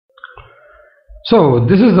So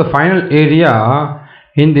this is the final area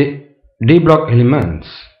in the D block elements.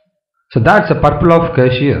 So that's the purple of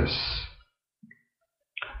caseous.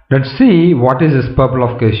 Let's see what is this purple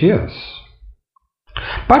of caseous.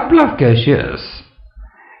 Purple of caseous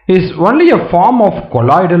is only a form of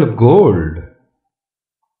colloidal gold.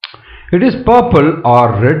 It is purple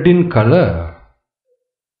or red in color,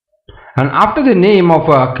 and after the name of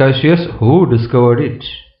Cassius, who discovered it.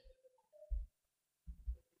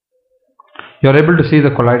 You are able to see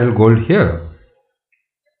the colloidal gold here.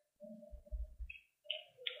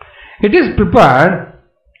 It is prepared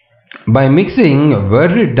by mixing a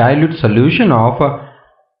very dilute solution of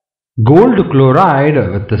gold chloride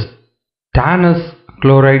with the stannous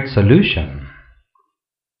chloride solution.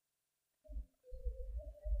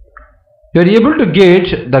 You are able to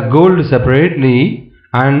gauge the gold separately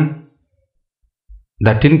and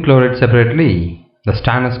the tin chloride separately, the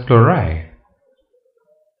stannous chloride.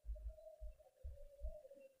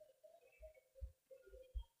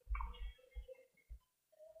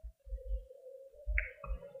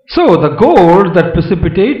 So the gold that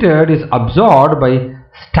precipitated is absorbed by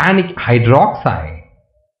stannic hydroxide,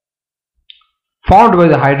 formed by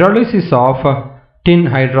the hydrolysis of tin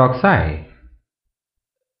hydroxide.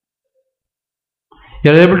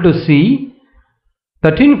 You are able to see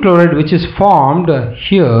the tin chloride which is formed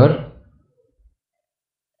here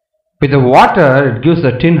with the water. It gives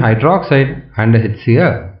the tin hydroxide and the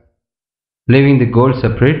HCl, leaving the gold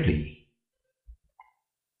separately.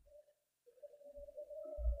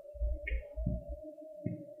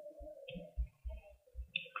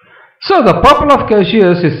 So the purple of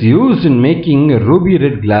caseous is used in making ruby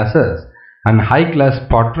red glasses and high class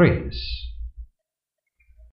potteries.